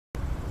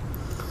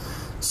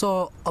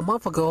So a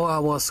month ago I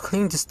was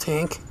cleaning this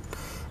tank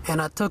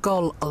and I took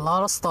out a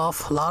lot of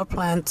stuff, a lot of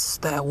plants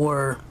that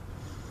were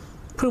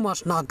pretty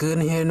much not good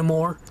in here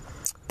anymore,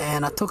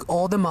 and I took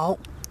all them out,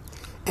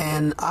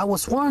 and I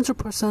was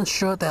 100%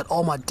 sure that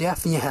all my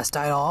Daphnia has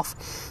died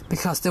off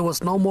because there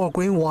was no more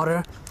green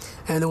water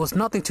and there was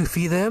nothing to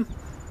feed them.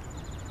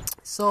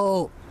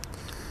 So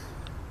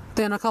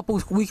then a couple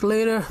of weeks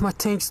later my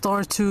tank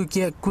started to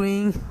get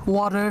green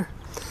water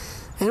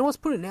and it was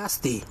pretty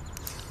nasty.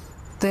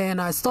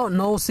 Then I started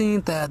noticing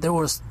that there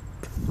was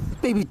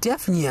baby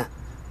Daphnia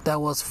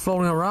that was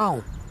floating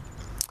around.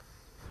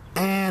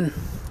 And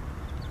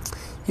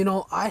you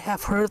know, I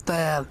have heard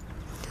that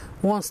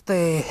once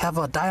they have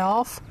a die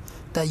off,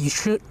 that you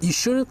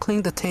shouldn't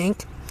clean the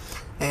tank,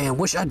 and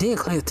which I didn't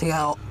clean the tank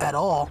out at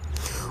all,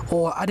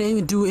 or I didn't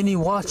even do any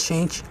water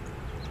change.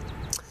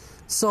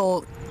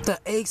 So the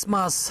eggs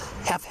must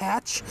have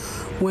hatched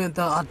when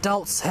the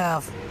adults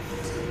have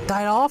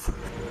died off.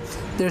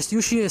 There's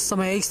usually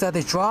some eggs that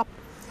they drop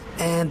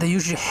and they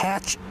usually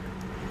hatch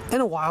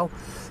in a while,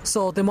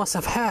 so they must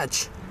have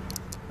hatched,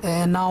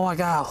 and now I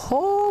got a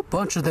whole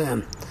bunch of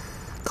them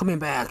coming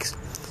back.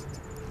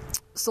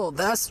 So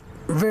that's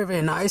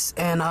very nice.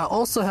 And I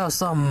also have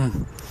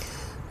some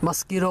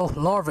mosquito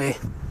larvae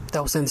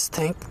that was in this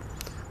tank,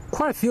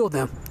 quite a few of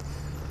them.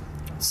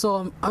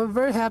 So I'm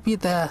very happy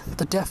that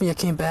the Daphnia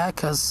came back,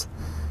 because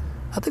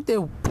I think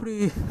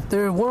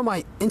they're one of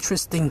my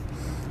interesting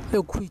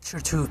little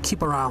creatures to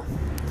keep around.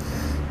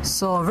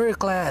 So I'm very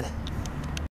glad